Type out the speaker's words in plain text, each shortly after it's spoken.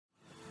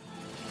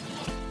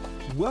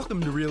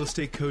Welcome to Real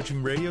Estate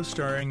Coaching Radio,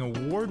 starring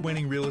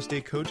award-winning real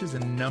estate coaches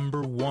and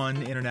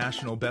 #1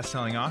 international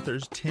best-selling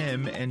authors,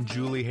 Tim and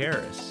Julie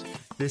Harris.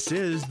 This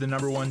is the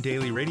 #1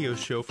 daily radio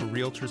show for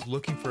realtors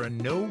looking for a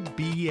no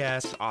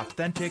BS,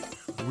 authentic,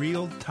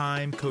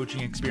 real-time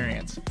coaching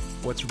experience.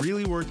 What's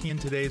really working in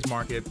today's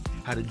market,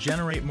 how to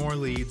generate more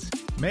leads,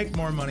 make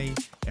more money,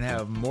 and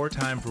have more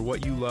time for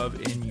what you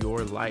love in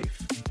your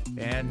life.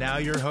 And now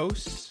your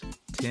hosts,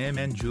 Tim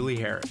and Julie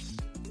Harris.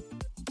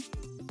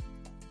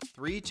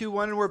 3, 2,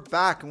 1, and we're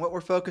back. And what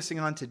we're focusing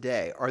on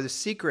today are the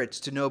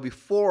secrets to know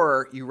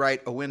before you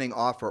write a winning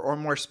offer, or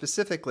more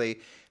specifically,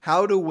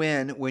 how to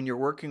win when you're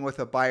working with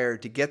a buyer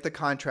to get the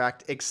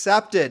contract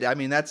accepted. I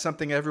mean, that's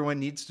something everyone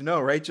needs to know,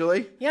 right,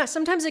 Julie? Yeah,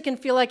 sometimes it can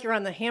feel like you're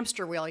on the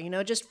hamster wheel,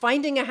 just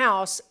finding a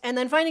house and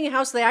then finding a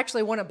house they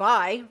actually want to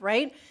buy,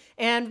 right?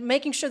 And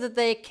making sure that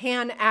they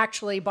can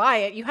actually buy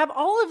it. You have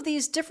all of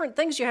these different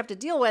things you have to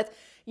deal with.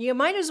 You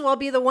might as well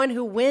be the one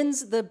who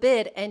wins the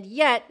bid, and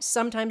yet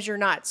sometimes you're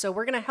not. So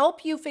we're going to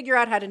help you figure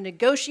out how to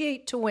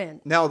negotiate to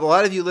win. Now, a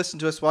lot of you listen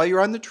to us while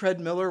you're on the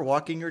treadmill or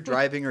walking or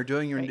driving or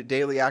doing your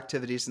daily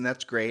activities, and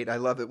that's great. I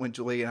love it when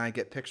Julie and I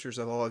get pictures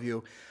of all of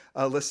you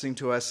listening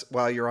to us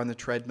while you're on the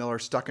treadmill or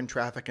stuck in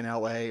traffic in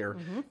LA or,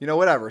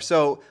 whatever.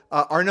 So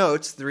our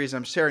notes, the reason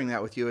I'm sharing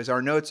that with you is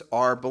our notes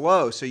are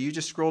below. So you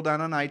just scroll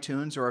down on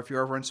iTunes, or if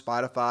you're over on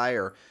Spotify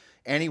or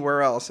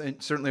anywhere else, and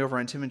certainly over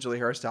on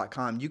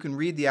timandjulieharris.com, you can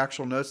read the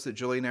actual notes that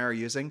Julie and I are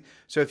using.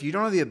 So if you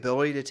don't have the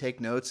ability to take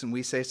notes and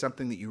we say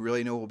something that you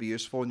really know will be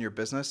useful in your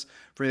business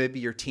for maybe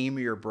your team or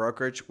your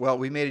brokerage, well,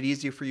 we made it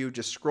easy for you.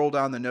 Just scroll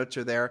down, the notes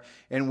are there.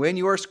 And when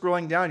you are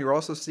scrolling down, you're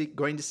also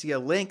going to see a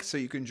link so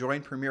you can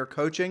join Premier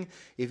Coaching.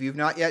 If you've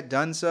not yet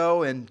done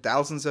so, and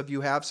thousands of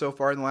you have so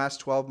far in the last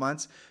 12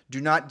 months, do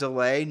not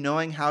delay.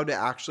 Knowing how to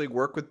actually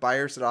work with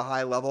buyers at a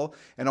high level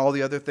and all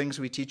the other things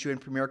we teach you in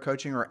Premier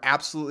Coaching are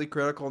absolutely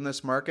critical in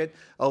this market.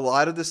 A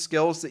lot of the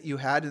skills that you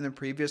had in the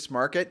previous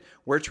market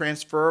are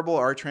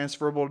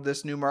transferable to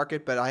this new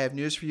market, but I have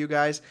news for you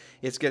guys.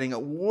 It's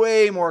getting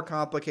way more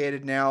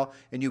complicated now,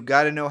 and you've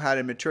got to know how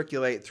to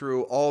matriculate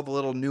through all the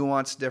little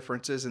nuanced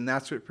differences, and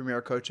that's what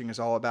Premier Coaching is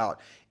all about.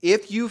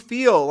 If you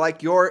feel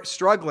like you're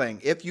struggling,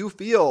 if you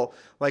feel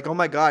like, oh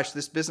my gosh,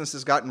 this business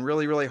has gotten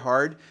really, really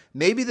hard,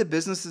 maybe the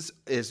business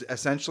is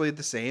essentially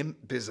the same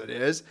as it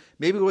is.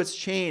 Maybe what's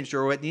changed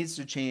or what needs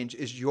to change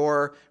is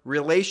your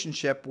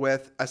relationship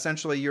with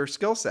essentially your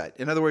skill set.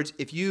 In other words,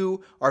 if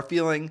you are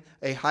feeling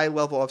a high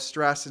level of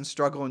stress and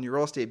struggle in your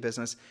real estate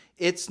business,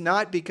 it's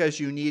not because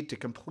you need to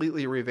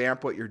completely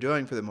revamp what you're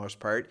doing for the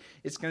most part.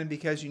 It's going to be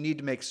because you need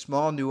to make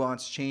small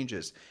nuanced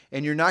changes.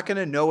 And you're not going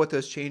to know what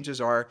those changes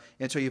are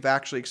until you've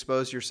actually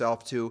exposed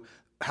yourself to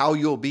how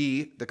you'll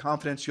be, the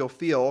confidence you'll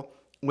feel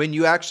when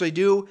you actually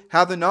do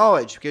have the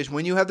knowledge. Because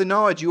when you have the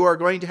knowledge, you are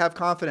going to have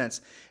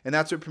confidence. And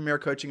that's what Premier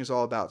Coaching is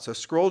all about. So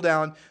scroll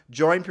down,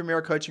 join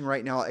Premier Coaching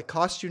right now. It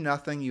costs you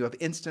nothing. You have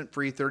instant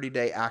free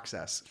 30-day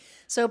access.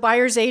 So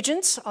buyers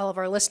agents, all of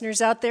our listeners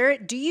out there,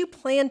 do you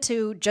plan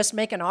to just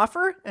make an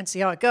offer and see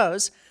how it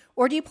goes?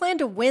 Or do you plan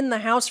to win the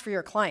house for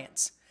your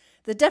clients?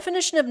 The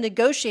definition of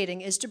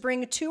negotiating is to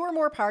bring 2 or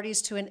more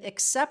parties to an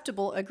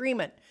acceptable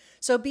agreement.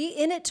 So be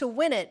in it to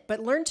win it,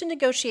 but learn to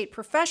negotiate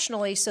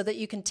professionally so that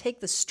you can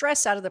take the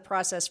stress out of the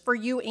process for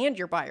you and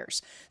your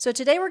buyers. So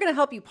today we're going to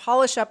help you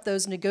polish up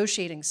those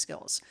negotiating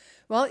skills.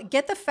 Well,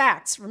 get the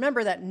facts.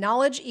 Remember that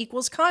knowledge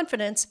equals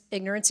confidence,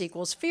 ignorance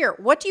equals fear.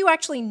 What do you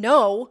actually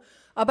know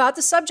about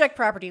the subject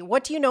property?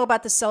 What do you know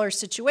about the seller's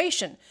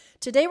situation?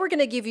 Today, we're going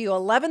to give you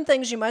 11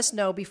 things you must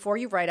know before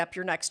you write up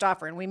your next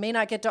offer. And we may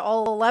not get to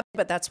all 11,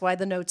 but that's why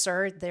the notes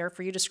are there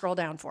for you to scroll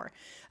down for.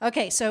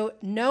 Okay, so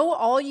know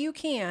all you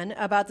can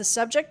about the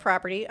subject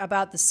property,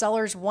 about the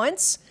seller's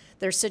wants,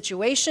 their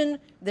situation,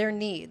 their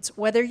needs.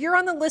 Whether you're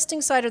on the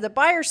listing side or the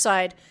buyer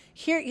side,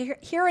 here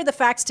are the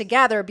facts to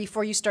gather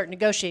before you start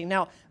negotiating.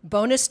 Now,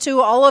 bonus to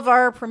all of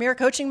our Premier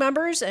Coaching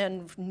members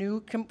and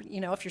new,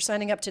 if you're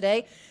signing up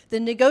today, the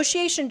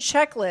negotiation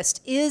checklist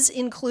is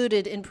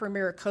included in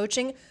Premier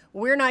Coaching.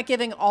 We're not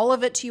giving all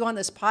of it to you on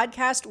this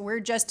podcast.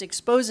 We're just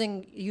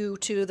exposing you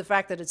to the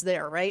fact that it's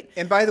there, right?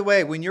 And by the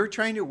way, when you're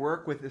trying to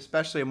work with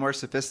especially a more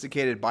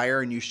sophisticated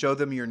buyer and you show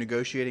them your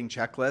negotiating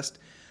checklist,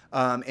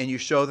 and you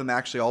show them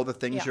actually all the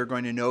things you're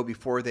going to know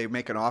before they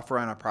make an offer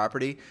on a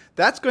property,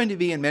 that's going to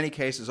be, in many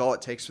cases, all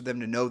it takes for them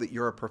to know that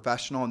you're a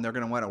professional and they're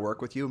going to want to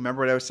work with you.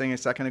 Remember what I was saying a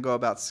second ago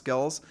about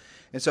skills?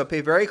 And so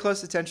pay very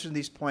close attention to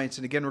these points.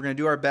 And again, we're going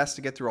to do our best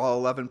to get through all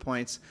 11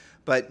 points,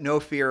 but no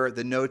fear,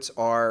 the notes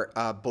are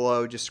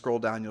below. Just scroll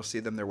down. You'll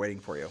see them. They're waiting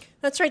for you.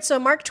 That's right. So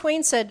Mark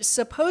Twain said,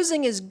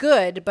 supposing is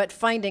good, but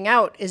finding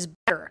out is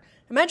better.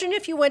 Imagine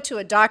if you went to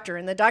a doctor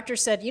and the doctor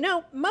said,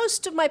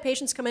 most of my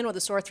patients come in with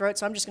a sore throat,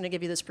 so I'm just going to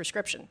give you this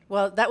prescription.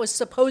 Well, that was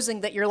supposing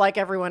that you're like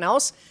everyone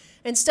else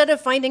instead of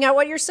finding out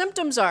what your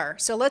symptoms are.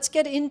 So let's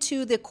get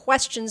into the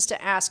questions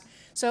to ask.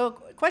 So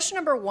question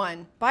number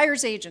 1,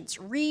 buyer's agents,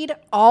 read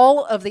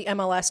all of the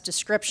MLS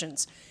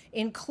descriptions,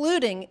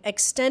 including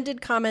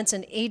extended comments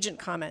and agent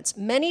comments.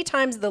 Many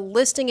times the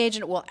listing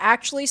agent will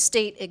actually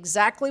state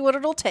exactly what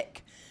it'll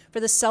take for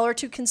the seller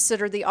to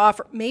consider the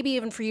offer, maybe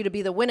even for you to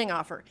be the winning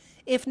offer.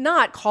 If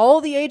not, call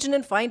the agent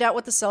and find out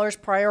what the seller's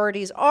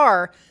priorities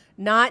are,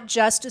 not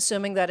just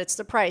assuming that it's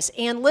the price.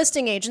 And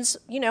listing agents,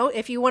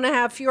 if you want to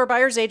have fewer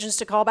buyer's agents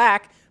to call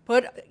back,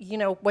 put,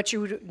 what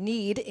you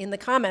need in the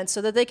comments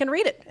so that they can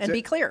read it and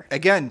be clear.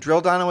 Again, drill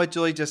down on what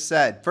Julie just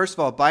said. First of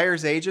all,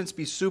 buyer's agents,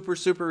 be super,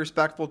 super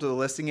respectful to the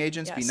listing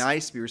agents. Yes. Be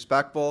nice, be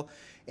respectful.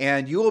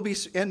 And you will be,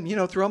 and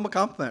throw them a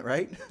compliment,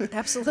 right?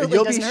 Absolutely. And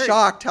you'll be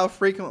shocked how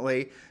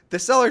frequently the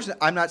sellers,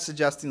 I'm not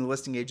suggesting the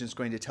listing agent is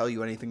going to tell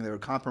you anything that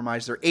would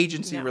compromise their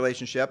agency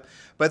relationship,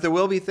 but there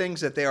will be things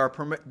that they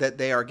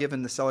are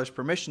given the seller's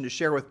permission to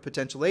share with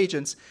potential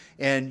agents,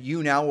 and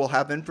you now will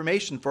have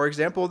information. For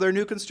example, their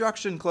new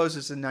construction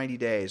closes in 90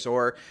 days,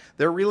 or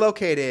they're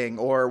relocating,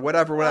 or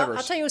whatever. Well,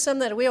 I'll tell you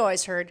something that we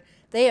always heard.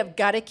 They have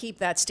got to keep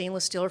that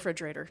stainless steel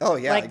refrigerator. Oh,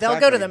 yeah, they'll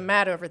go to the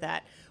mat over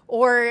that.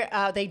 Or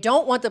they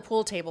don't want the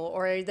pool table,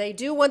 or they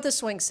do want the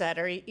swing set,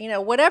 or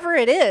whatever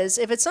it is.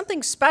 If it's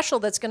something special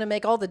that's going to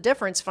make all the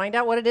difference, find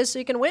out what it is so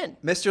you can win.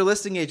 Mr.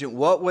 Listing Agent,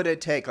 what would it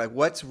take? Like,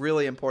 what's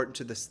really important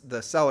to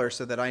the seller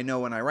so that I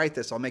know when I write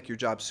this, I'll make your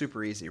job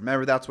super easy.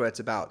 Remember, that's what it's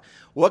about.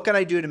 What can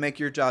I do to make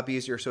your job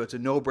easier so it's a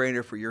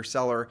no-brainer for your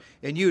seller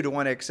and you to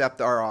want to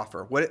accept our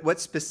offer? What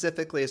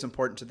specifically is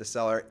important to the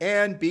seller?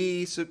 And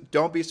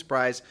don't be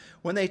surprised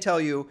when they tell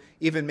you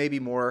even maybe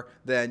more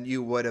than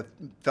you would have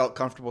felt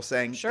comfortable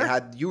saying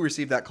had you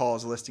received that call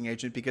as a listing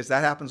agent, because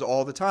that happens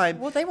all the time.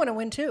 Well, they want to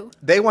win too.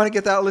 They want to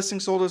get that listing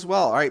sold as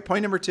well. All right,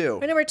 point number 2.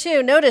 Point number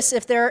 2, notice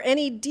if there are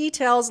any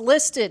details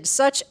listed,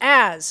 such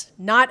as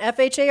not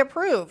FHA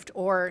approved,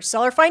 or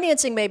seller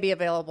financing may be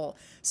available,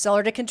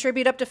 seller to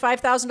contribute up to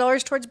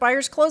 $5,000 towards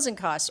buyer's closing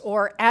costs,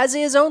 or as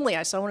is only.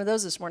 I saw one of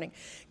those this morning.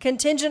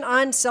 Contingent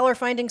on seller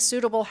finding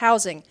suitable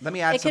housing. Let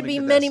me add it something could be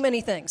to many, this. many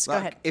things. Go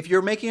ahead. If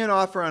you're making an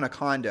offer on a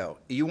condo,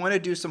 you want to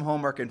do some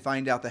homework and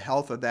find out the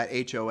health of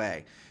that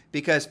HOA.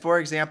 Because, for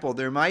example,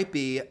 there might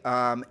be,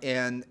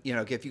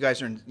 if you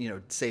guys are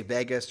in, say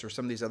Vegas or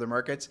some of these other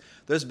markets,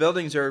 those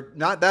buildings are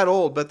not that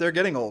old, but they're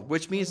getting old,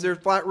 which means their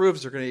flat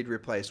roofs are going to need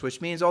replaced, which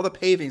means all the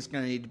paving is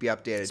going to need to be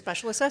updated.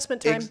 Special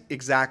assessment time.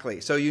 Exactly.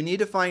 So you need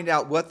to find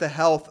out what the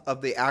health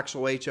of the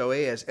actual HOA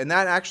is, and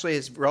that actually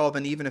is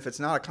relevant even if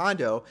it's not a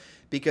condo,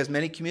 because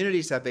many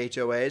communities have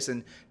HOAs,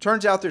 and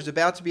turns out there's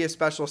about to be a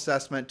special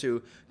assessment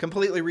to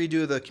completely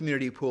redo the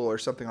community pool or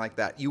something like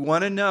that. You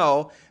want to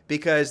know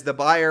because the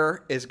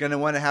buyer is going to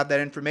want to have that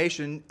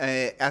information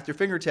at their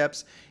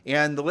fingertips,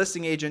 and the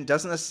listing agent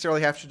doesn't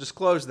necessarily have to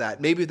disclose that.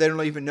 Maybe they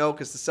don't even know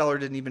because the seller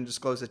didn't even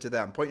disclose it to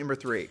them. Point number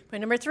 3. Point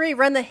number 3,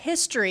 run the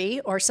history,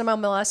 or some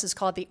MLSs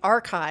call it the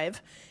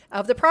archive,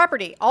 of the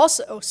property.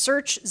 Also,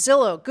 search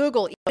Zillow,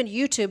 Google, even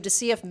YouTube to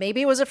see if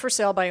maybe it was a for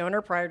sale by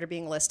owner prior to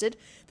being listed.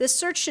 This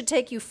search should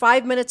take you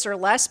 5 minutes or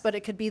less, but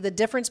it could be the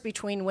difference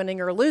between winning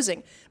or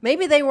losing.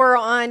 Maybe they were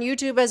on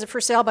YouTube as a for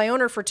sale by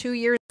owner for 2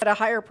 years at a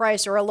higher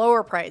price or a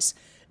lower price.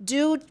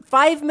 Do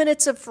 5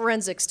 minutes of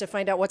forensics to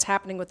find out what's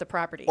happening with the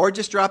property. Or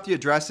just drop the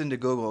address into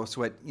Google.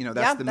 So that's the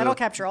move. That'll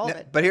capture all of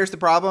it. But here's the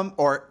problem,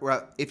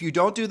 or if you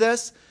don't do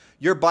this,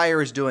 your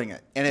buyer is doing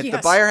it. And if the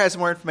buyer has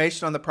more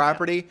information on the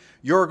property,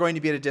 you're going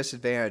to be at a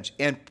disadvantage.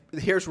 And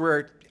here's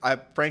where,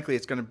 frankly,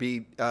 it's going to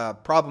be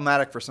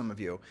problematic for some of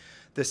you.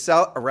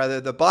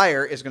 The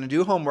buyer is going to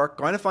do homework,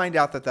 going to find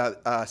out that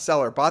the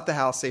seller bought the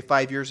house, say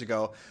 5 years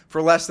ago,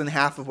 for less than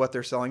half of what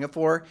they're selling it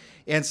for.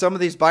 And some of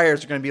these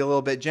buyers are going to be a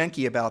little bit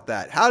janky about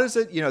that. How does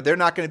it, they're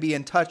not going to be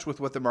in touch with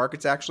what the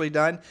market's actually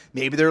done.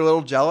 Maybe they're a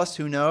little jealous,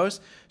 who knows?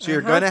 So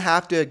you're going to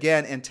have to,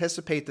 again,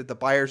 anticipate that the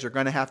buyers are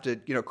going to have to,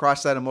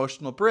 cross that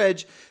emotional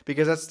bridge,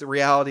 because that's the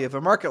reality of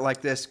a market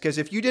like this. Because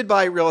if you did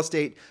buy real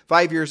estate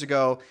 5 years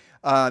ago,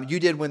 you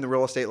did win the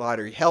real estate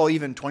lottery. Hell,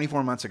 even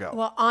 24 months ago.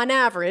 Well, on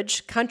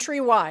average,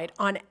 countrywide,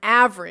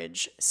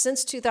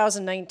 since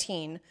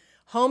 2019,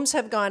 homes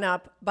have gone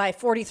up by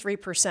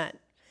 43%.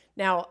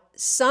 Now,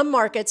 some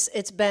markets,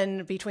 it's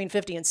been between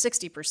 50 and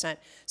 60%.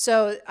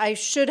 So I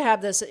should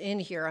have this in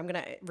here. I'm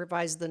going to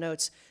revise the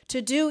notes.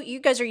 You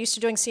guys are used to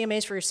doing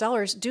CMAs for your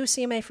sellers, do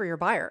CMA for your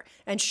buyer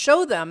and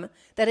show them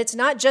that it's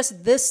not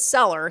just this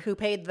seller who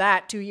paid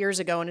that 2 years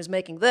ago and is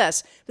making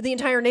this, but the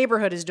entire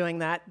neighborhood is doing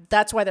that.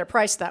 That's why they're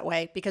priced that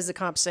way, because the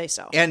comps say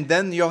so. And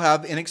then you'll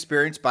have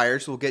inexperienced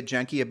buyers who will get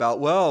janky about,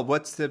 well,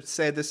 what's to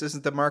say this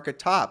isn't the market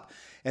top?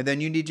 And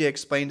then you need to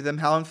explain to them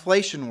how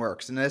inflation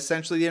works. And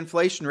essentially the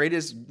inflation rate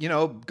is,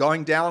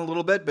 going down a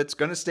little bit, but it's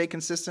going to stay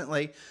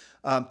consistently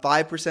 5%,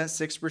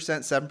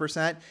 6%,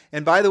 7%.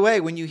 And by the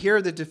way, when you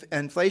hear the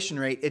inflation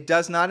rate, it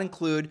does not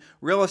include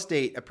real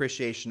estate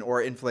appreciation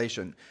or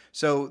inflation.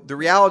 So the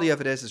reality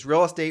of it is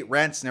real estate,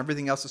 rents, and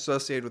everything else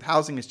associated with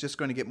housing is just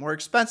going to get more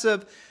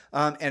expensive.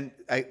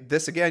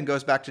 This again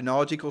goes back to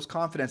knowledge equals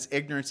confidence,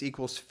 ignorance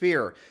equals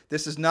fear.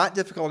 This is not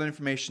difficult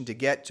information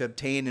to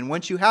obtain. And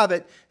once you have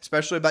it,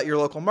 especially about your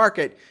local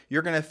market,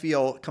 you're going to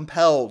feel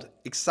compelled,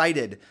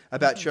 excited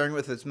about sharing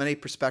with as many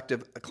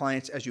prospective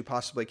clients as you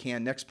possibly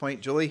can. Next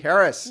point, Julie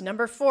Harris.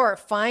 Number 4,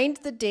 find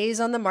the days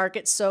on the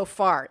market so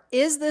far.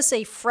 Is this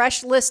a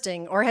fresh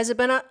listing, or has it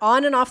been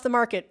on and off the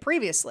market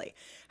previously?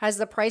 Has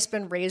the price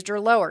been raised or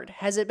lowered?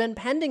 Has it been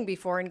pending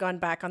before and gone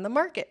back on the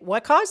market?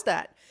 What caused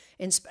that?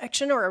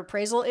 Inspection or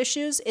appraisal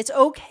issues? It's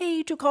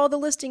okay to call the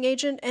listing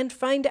agent and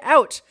find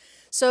out.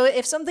 So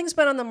if something's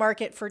been on the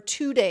market for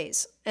 2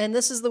 days, and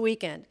this is the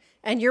weekend,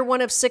 and you're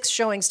one of 6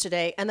 showings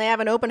today, and they have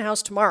an open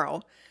house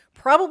tomorrow,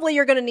 probably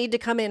you're going to need to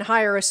come in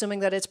higher, assuming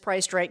that it's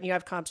priced right and you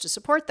have comps to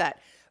support that,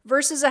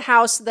 versus a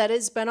house that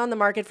has been on the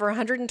market for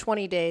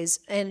 120 days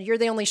and you're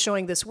the only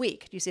showing this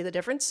week. Do you see the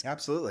difference?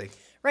 Absolutely.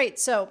 Right.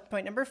 So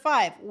point number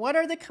 5, what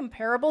are the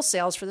comparable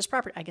sales for this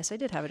property? I guess I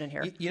did have it in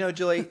here. You know,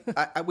 Julie,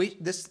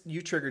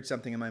 you triggered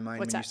something in my mind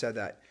What's when that? you said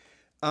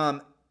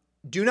that.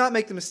 Do not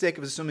make the mistake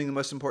of assuming the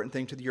most important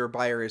thing to your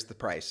buyer is the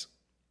price.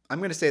 I'm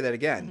going to say that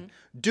again.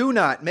 Mm-hmm. Do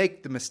not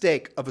make the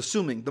mistake of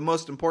assuming the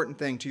most important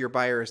thing to your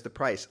buyer is the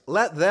price.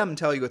 Let them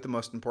tell you what the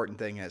most important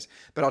thing is.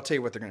 But I'll tell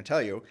you what they're going to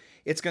tell you.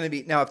 It's going to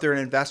be, now if they're an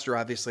investor,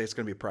 obviously it's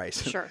going to be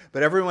price. Sure.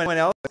 But everyone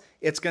else,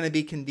 it's going to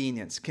be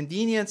convenience.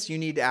 Convenience, you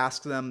need to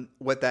ask them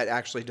what that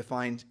actually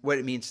defines, what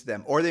it means to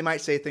them. Or they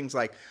might say things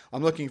like,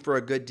 I'm looking for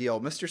a good deal.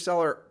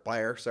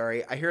 Buyer,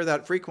 I hear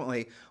that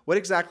frequently. What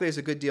exactly does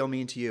a good deal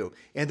mean to you?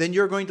 And then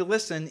you're going to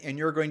listen and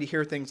you're going to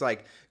hear things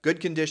like good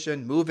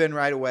condition, move in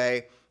right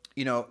away.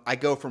 You know, I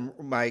go from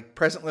my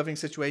present living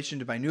situation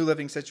to my new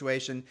living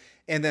situation,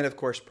 and then, of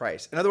course,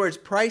 price. In other words,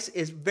 price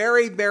is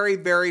very, very,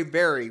 very,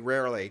 very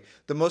rarely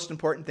the most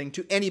important thing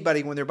to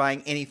anybody when they're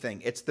buying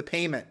anything. It's the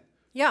payment.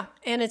 Yeah.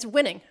 And it's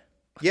winning.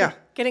 Yeah.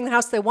 Getting the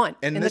house they want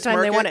And in the time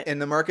they want it.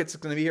 And the market's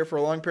going to be here for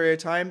a long period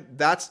of time.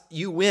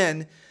 You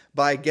win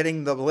by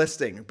getting the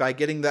listing, by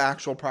getting the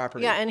actual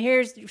property. Yeah. And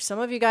here's, some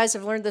of you guys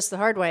have learned this the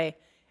hard way.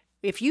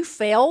 If you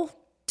fail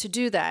to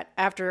do that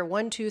after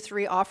 1, 2,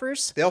 3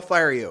 offers, they'll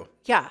fire you.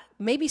 Yeah,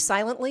 maybe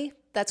silently.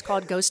 That's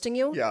called ghosting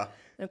you. Yeah.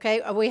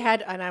 Okay. We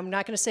had, and I'm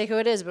not going to say who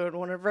it is, but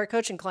one of our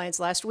coaching clients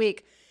last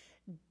week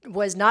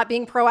was not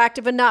being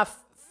proactive enough,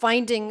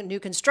 finding new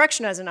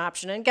construction as an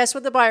option. And guess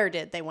what the buyer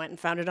did? They went and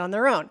found it on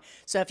their own.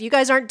 So if you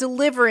guys aren't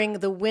delivering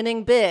the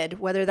winning bid,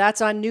 whether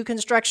that's on new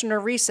construction or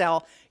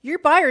resale, your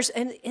buyers,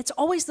 and it's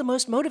always the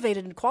most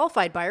motivated and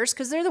qualified buyers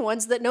because they're the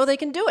ones that know they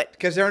can do it.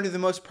 Because they're under the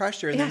most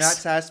pressure and Yes. they're not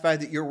satisfied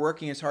that you're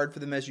working as hard for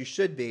them as you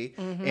should be,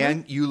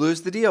 and you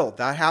lose the deal.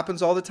 That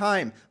happens all the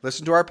time.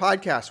 Listen to our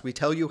podcast. We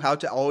tell you how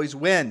to always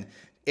win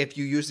if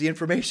you use the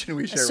information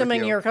we share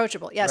Assuming with you. you're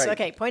coachable. Yes. Right.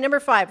 Okay. Point number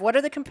 5. What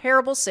are the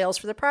comparable sales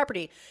for the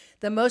property?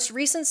 The most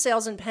recent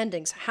sales and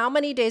pendings. How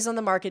many days on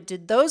the market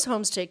did those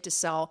homes take to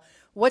sell?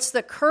 What's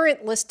the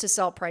current list to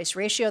sell price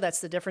ratio?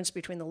 That's the difference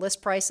between the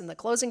list price and the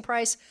closing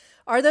price.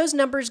 Are those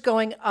numbers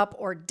going up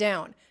or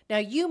down? Now,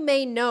 you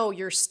may know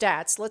your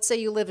stats. Let's say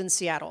you live in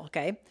Seattle,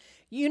 okay?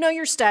 You know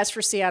your stats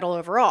for Seattle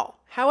overall.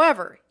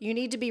 However, you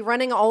need to be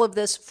running all of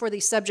this for the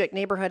subject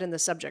neighborhood and the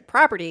subject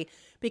property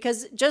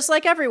because just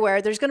like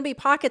everywhere, there's going to be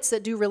pockets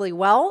that do really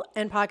well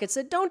and pockets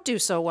that don't do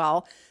so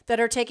well that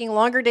are taking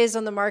longer days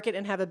on the market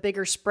and have a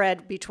bigger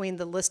spread between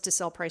the list to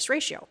sell price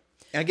ratio.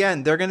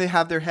 Again, they're going to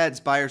have their heads,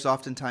 buyers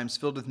oftentimes,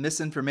 filled with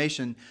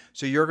misinformation.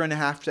 So you're going to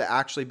have to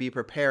actually be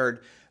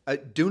prepared.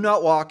 Do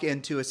not walk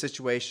into a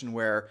situation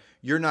where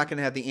you're not going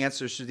to have the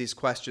answers to these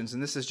questions.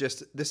 And this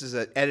is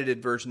an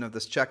edited version of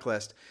this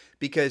checklist,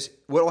 because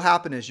what will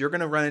happen is you're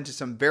going to run into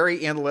some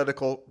very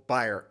analytical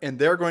buyer and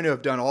they're going to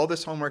have done all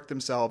this homework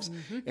themselves.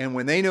 Mm-hmm. And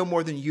when they know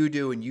more than you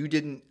do and you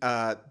didn't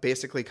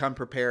basically come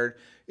prepared,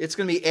 it's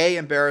going to be A,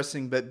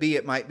 embarrassing, but B,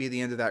 it might be the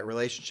end of that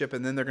relationship.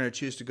 And then they're going to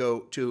choose to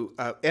go to,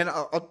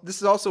 this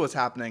is also what's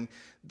happening.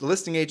 The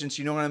listing agents,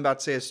 you know what I'm about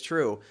to say is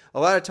true. A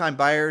lot of time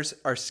buyers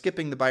are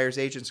skipping the buyer's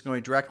agents,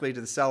 going directly to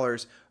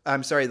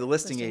the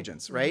listing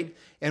agents, right? Mm-hmm.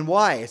 And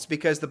why? It's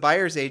because the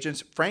buyer's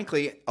agents,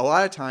 frankly, a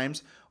lot of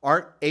times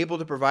aren't able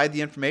to provide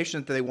the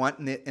information that they want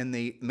in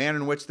the manner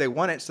in which they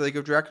want it, so they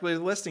go directly to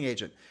the listing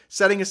agent,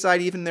 setting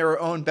aside even their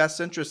own best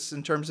interests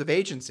in terms of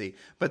agency.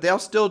 But they'll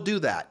still do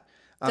that.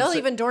 They'll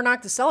even door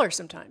knock the seller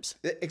sometimes.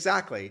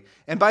 Exactly.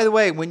 And by the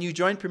way, when you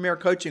join Premier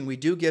Coaching, we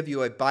do give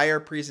you a buyer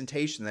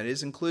presentation that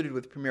is included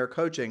with Premier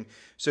Coaching.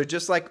 So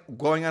just like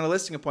going on a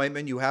listing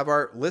appointment, you have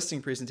our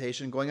listing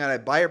presentation. Going on a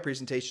buyer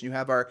presentation, you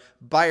have our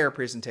buyer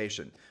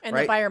presentation. And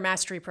right? the buyer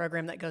mastery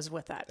program that goes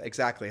with that.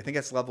 Exactly. I think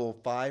that's level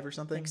 5 or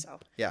something. I think so.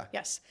 Yeah.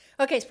 Yes.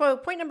 Okay, so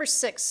point number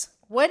 6.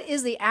 What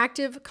is the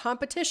active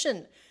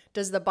competition?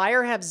 Does the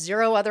buyer have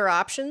 0 other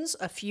options,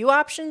 a few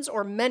options,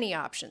 or many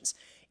options?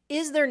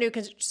 Is there new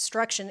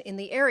construction in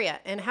the area?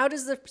 And how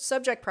does the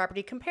subject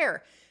property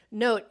compare?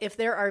 Note, if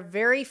there are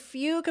very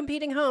few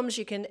competing homes,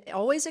 you can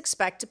always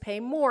expect to pay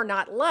more,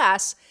 not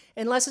less,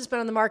 unless it's been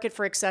on the market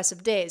for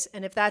excessive days.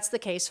 And if that's the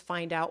case,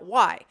 find out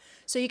why.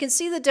 So you can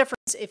see the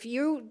difference. If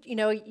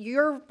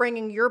you're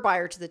bringing your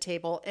buyer to the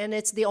table and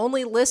it's the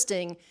only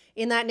listing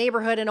in that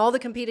neighborhood and all the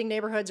competing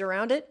neighborhoods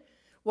around it,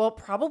 well,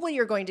 probably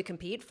you're going to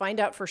compete, find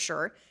out for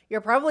sure.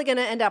 You're probably going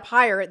to end up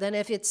higher than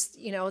if it's,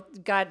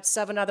 got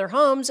 7 other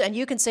homes and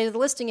you can say to the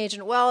listing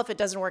agent, well, if it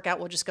doesn't work out,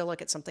 we'll just go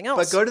look at something else.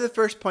 But go to the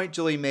first point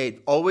Julie made.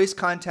 Always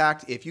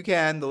contact, if you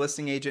can, the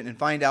listing agent and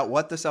find out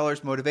what the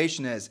seller's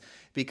motivation is.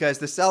 Because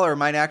the seller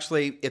might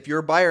actually, if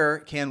your buyer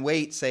can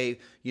wait, say,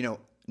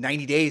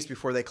 90 days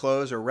before they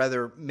close, or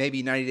rather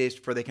maybe 90 days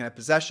before they can have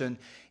possession.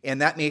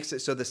 And that makes it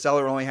so the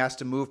seller only has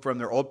to move from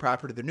their old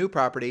property to their new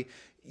property.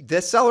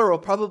 This seller will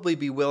probably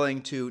be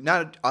willing to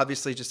not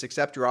obviously just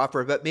accept your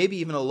offer, but maybe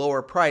even a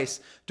lower price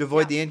to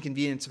avoid the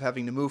inconvenience of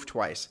having to move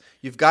twice.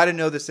 You've got to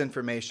know this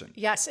information.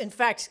 Yes. In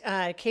fact,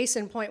 case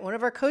in point, one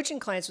of our coaching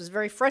clients was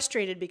very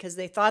frustrated because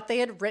they thought they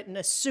had written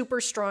a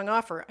super strong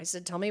offer. I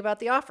said, tell me about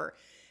the offer.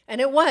 And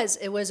it was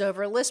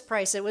over list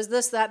price. It was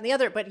this, that, and the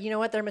other. But you know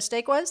what their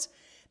mistake was?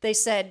 They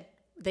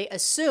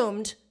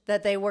assumed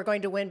that they were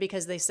going to win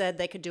because they said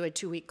they could do a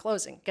 2-week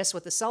closing. Guess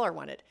what the seller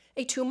wanted?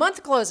 A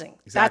 2-month closing.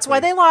 Exactly. That's why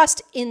they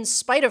lost in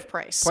spite of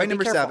price. Point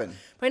number 7.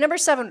 Point number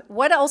 7.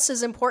 What else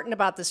is important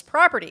about this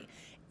property?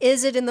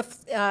 Is it in the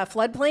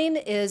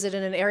floodplain? Is it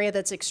in an area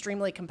that's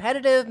extremely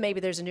competitive? Maybe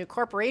there's a new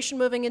corporation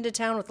moving into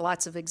town with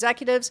lots of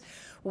executives.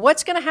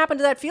 What's going to happen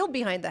to that field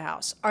behind the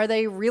house? Are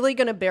they really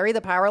going to bury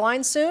the power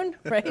line soon?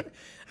 Right?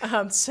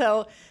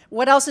 So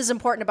what else is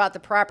important about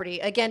the property?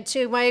 Again,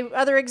 to my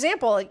other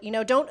example,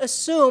 don't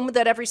assume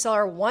that every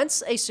seller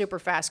wants a super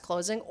fast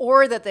closing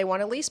or that they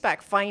want a lease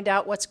back. Find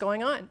out what's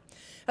going on.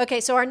 Okay,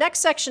 so our next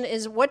section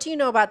is what do you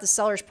know about the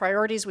seller's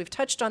priorities? We've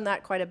touched on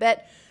that quite a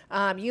bit.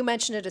 You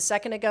mentioned it a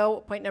second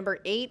ago. Point number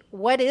 8,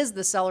 what is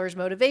the seller's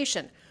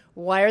motivation?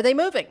 Why are they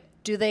moving?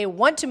 Do they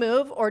want to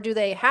move, or do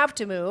they have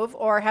to move,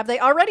 or have they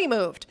already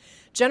moved?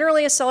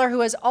 Generally, a seller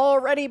who has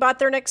already bought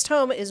their next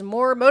home is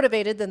more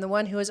motivated than the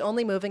one who is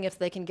only moving if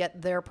they can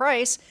get their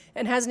price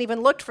and hasn't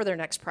even looked for their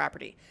next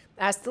property.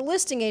 Ask the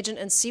listing agent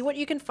and see what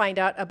you can find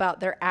out about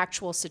their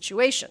actual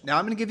situation. Now,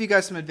 I'm going to give you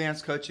guys some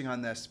advanced coaching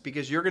on this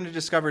because you're going to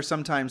discover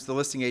sometimes the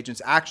listing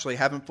agents actually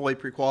haven't fully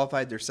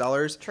pre-qualified their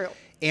sellers. True.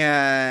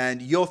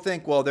 And you'll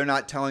think, well, they're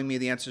not telling me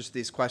the answers to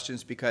these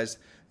questions because,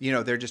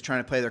 they're just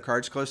trying to play their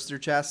cards close to their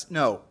chest.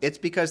 No, it's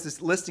because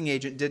this listing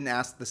agent didn't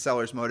ask the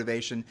seller's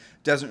motivation,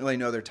 doesn't really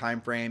know their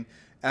time frame.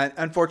 And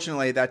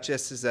unfortunately, that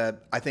just is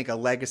I think a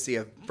legacy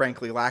of,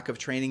 frankly, lack of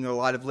training that a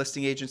lot of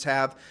listing agents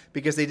have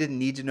because they didn't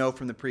need to know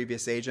from the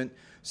previous agent.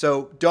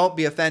 So don't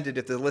be offended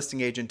if the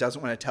listing agent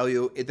doesn't want to tell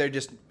you. They're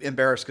just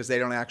embarrassed because they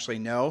don't actually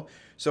know.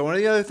 So one of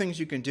the other things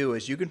you can do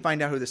is you can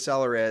find out who the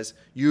seller is,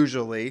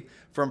 usually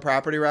from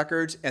property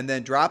records, and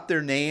then drop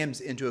their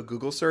names into a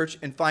Google search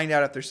and find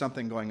out if there's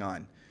something going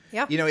on.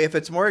 Yeah. If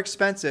it's more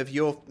expensive,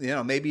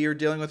 maybe you're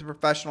dealing with a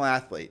professional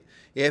athlete.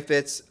 If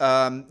it's,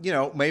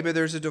 maybe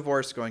there's a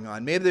divorce going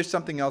on. Maybe there's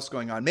something else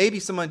going on. Maybe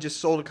someone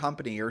just sold a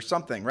company or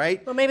something,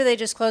 right? Well, maybe they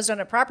just closed on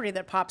a property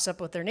that pops up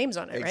with their names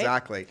on it, right?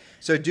 Exactly.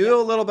 So do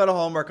a little bit of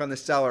homework on the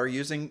seller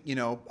using,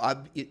 so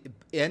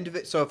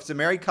if it's a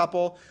married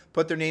couple,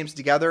 put their names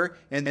together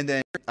and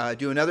then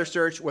do another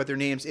search with their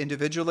names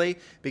individually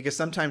because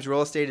sometimes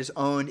real estate is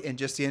owned in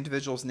just the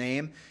individual's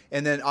name.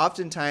 And then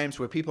oftentimes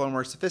where people are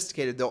more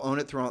sophisticated, they'll own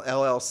it through an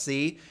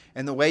LLC.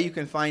 And the way you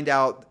can find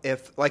out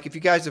if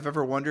you guys have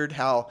ever wondered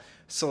how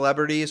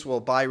celebrities will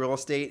buy real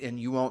estate and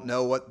you won't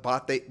know what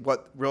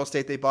real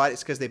estate they bought,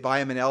 it's because they buy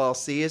them in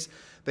LLCs.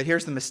 But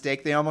here's the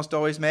mistake they almost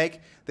always make.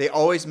 They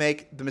always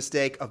make the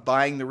mistake of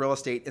buying the real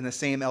estate in the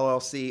same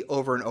LLC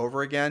over and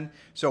over again.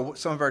 So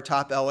some of our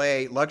top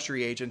LA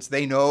luxury agents,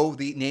 they know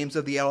the names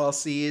of the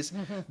LLCs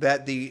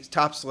that the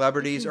top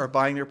celebrities are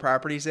buying their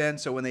properties in.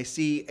 So when they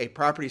see a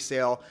property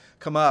sale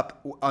come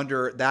up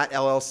under that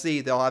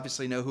LLC, they'll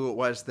obviously know who it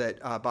was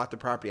that bought the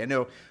property. I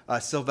know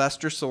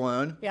Sylvester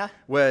Stallone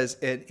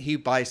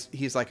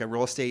he's like a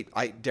real estate,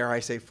 dare I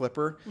say,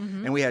 flipper.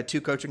 And we had 2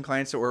 coaching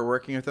clients that were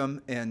working with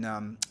him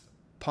in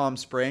Palm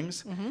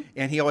Springs,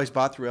 and he always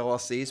bought through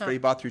LLCs, but he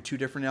bought through 2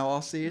 different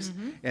LLCs.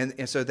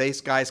 And so these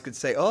guys could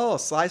say, oh,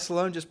 Sly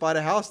Stallone just bought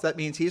a house. That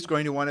means he's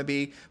going to want to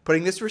be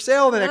putting this for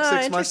sale in the next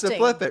 6 months to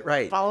flip it.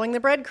 Right. Following the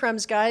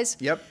breadcrumbs, guys.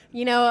 Yep.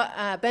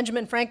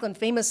 Benjamin Franklin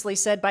famously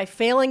said, by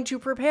failing to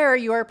prepare,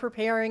 you are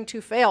preparing to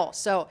fail.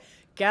 So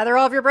gather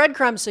all of your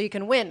breadcrumbs so you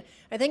can win.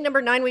 I think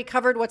number 9, we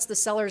covered what's the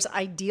seller's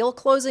ideal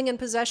closing and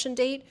possession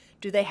date.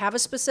 Do they have a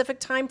specific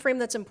time frame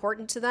that's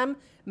important to them?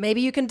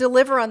 Maybe you can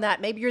deliver on that.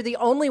 Maybe you're the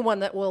only one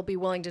that will be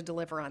willing to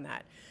deliver on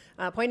that.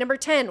 Point number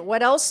 10,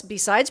 what else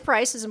besides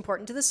price is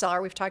important to the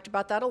seller? We've talked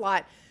about that a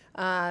lot.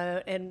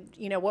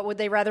 What would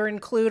they rather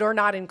include or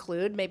not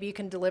include? Maybe you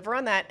can deliver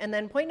on that. And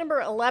then point number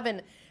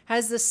 11,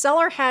 has the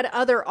seller had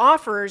other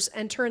offers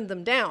and turned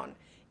them down?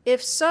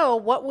 If so,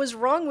 what was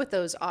wrong with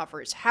those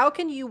offers? How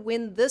can you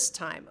win this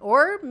time?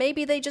 Or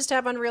maybe they just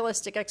have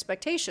unrealistic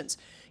expectations.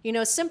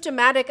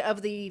 Symptomatic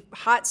of the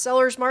hot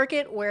sellers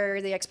market where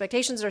the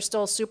expectations are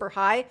still super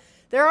high,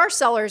 there are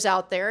sellers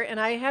out there, and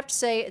I have to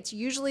say it's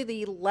usually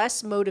the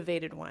less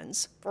motivated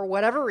ones, for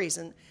whatever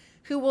reason,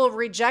 who will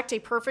reject a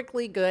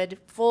perfectly good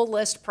full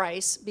list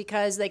price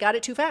because they got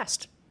it too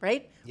fast,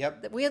 right?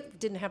 Yep. We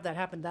didn't have that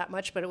happen that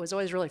much, but it was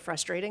always really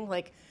frustrating.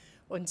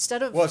 Well,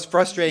 it's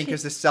frustrating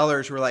because the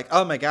sellers were like,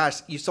 "Oh my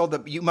gosh, you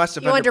must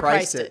have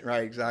underpriced it."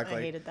 Right, exactly.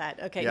 I hated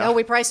that. Okay, no,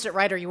 we priced it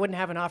right, or you wouldn't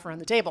have an offer on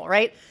the table,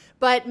 right?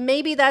 But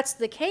maybe that's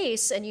the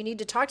case, and you need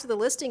to talk to the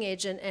listing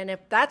agent. And if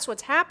that's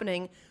what's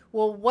happening,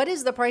 well, what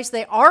is the price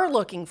they are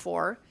looking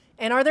for?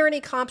 And are there any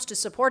comps to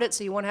support it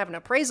so you won't have an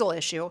appraisal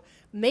issue?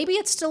 maybe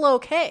it's still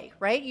okay,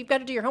 right? You've got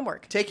to do your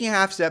homework. Taking a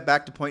half step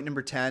back to point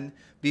number 10,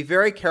 be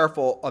very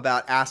careful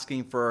about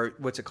asking for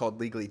what's it called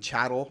legally,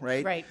 chattel,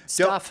 right? Right.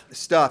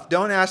 Stuff.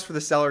 Don't ask for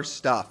the seller's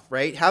stuff,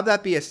 right? Have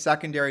that be a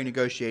secondary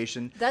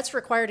negotiation. That's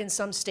required in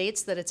some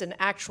states that it's an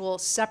actual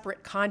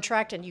separate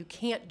contract and you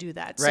can't do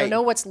that. So Right.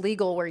 know what's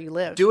legal where you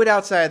live. Do it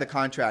outside of the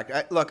contract.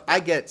 I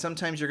get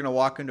sometimes you're going to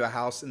walk into a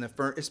house and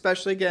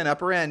especially again,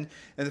 upper end,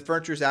 and the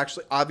furniture is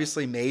actually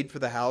obviously made for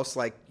the house,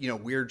 like,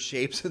 weird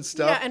shapes and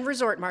stuff. Yeah, and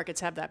resort markets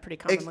have that pretty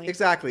commonly.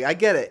 Exactly. I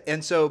get it.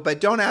 And so, but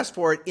don't ask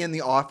for it in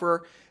the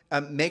offer.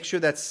 Make sure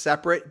that's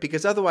separate,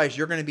 because otherwise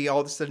you're going to be all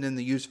of a sudden in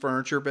the used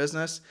furniture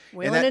business.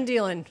 Wheeling and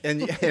dealing.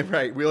 And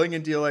right, wheeling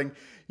and dealing.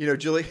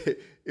 Julie,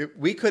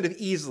 we could have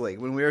easily,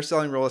 when we were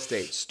selling real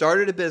estate,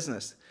 started a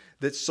business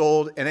that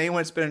sold, and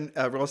anyone that's been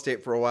in real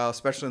estate for a while,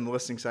 especially on the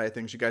listing side of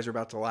things, you guys are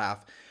about to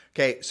laugh.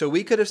 Okay, so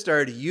we could have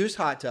started a used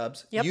hot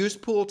tubs,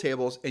 used pool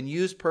tables, and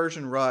used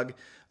Persian rug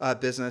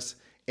business,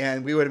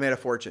 and we would have made a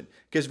fortune,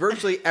 because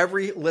virtually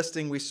every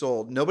listing we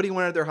sold, nobody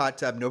wanted their hot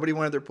tub, nobody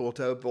wanted their pool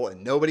table,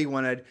 and nobody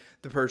wanted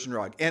the Persian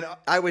rug. And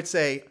I would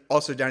say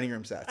also dining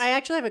room sets. I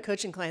actually have a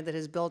coaching client that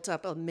has built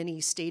up a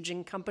mini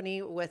staging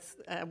company with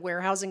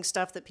warehousing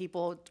stuff that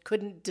people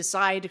couldn't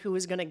decide who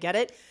was going to get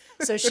it.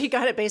 So she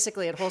got it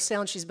basically at wholesale,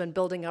 and she's been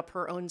building up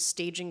her own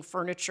staging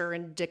furniture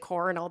and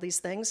decor and all these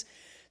things.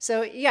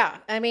 So yeah,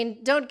 I mean,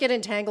 don't get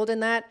entangled in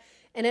that.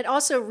 And it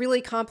also really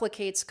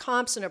complicates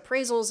comps and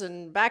appraisals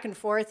and back and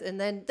forth. And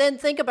then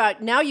think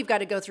about, now you've got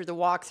to go through the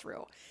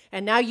walkthrough.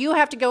 And now you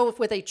have to go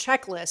with a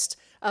checklist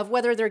of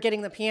whether they're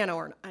getting the piano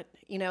or not.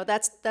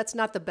 That's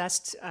not the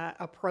best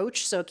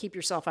approach. So keep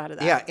yourself out of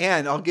that. Yeah,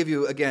 and I'll give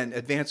you, again,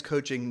 advanced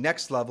coaching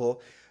next level.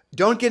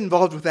 Don't get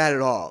involved with that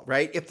at all,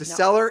 right? If the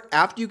seller,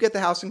 after you get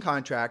the house in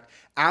contract,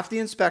 after the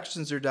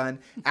inspections are done,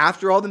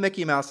 after all the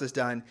Mickey Mouse is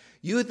done,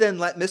 you then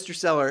let Mr.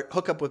 Seller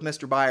hook up with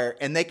Mr. Buyer,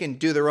 and they can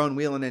do their own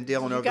wheeling and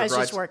dealing over the garage. You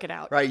guys just work it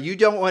out. Right? You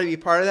don't want to be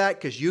part of that,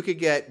 because you could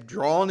get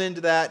drawn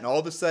into that, and all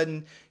of a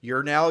sudden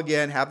you're now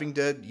again having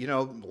to,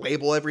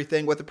 label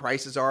everything, what the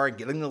prices are, and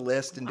getting the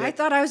list. And I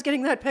thought I was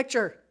getting that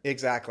picture.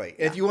 Exactly.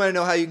 Yeah. If you want to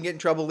know how you can get in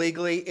trouble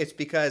legally, it's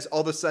because all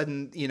of a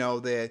sudden,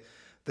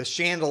 the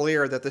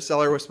chandelier that the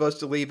seller was supposed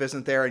to leave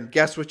isn't there. And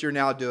guess what you're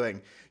now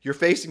doing? You're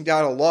facing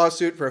down a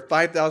lawsuit for a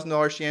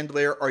 $5,000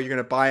 chandelier, or you're going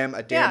to buy him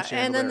a damn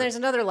chandelier. And then there's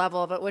another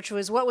level of it, which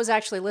was what was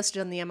actually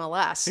listed in the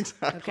MLS.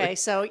 Exactly. Okay,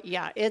 so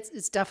yeah,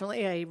 it's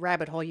definitely a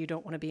rabbit hole you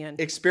don't want to be in.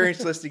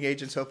 Experienced listing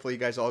agents, hopefully you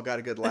guys all got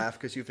a good laugh,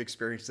 because you've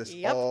experienced this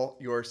all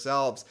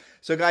yourselves.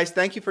 So guys,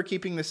 thank you for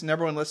keeping this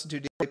number one listened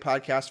to daily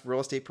podcast for real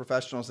estate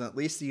professionals in at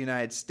least the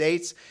United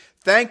States.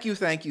 Thank you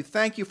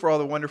for all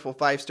the wonderful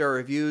 5-star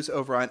reviews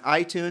over on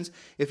iTunes.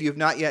 If you have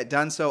not yet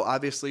done so,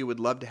 obviously would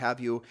love to have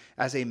you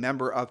as a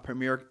member of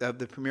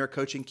the Premier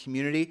Coaching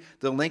community.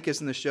 The link is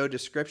in the show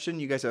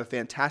description. You guys have a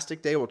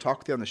fantastic day. We'll talk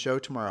with you on the show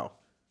tomorrow.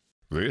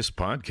 This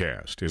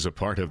podcast is a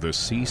part of the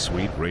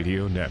C-Suite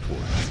Radio Network.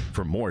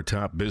 For more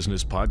top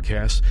business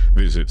podcasts,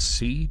 visit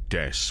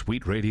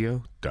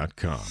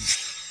c-suiteradio.com.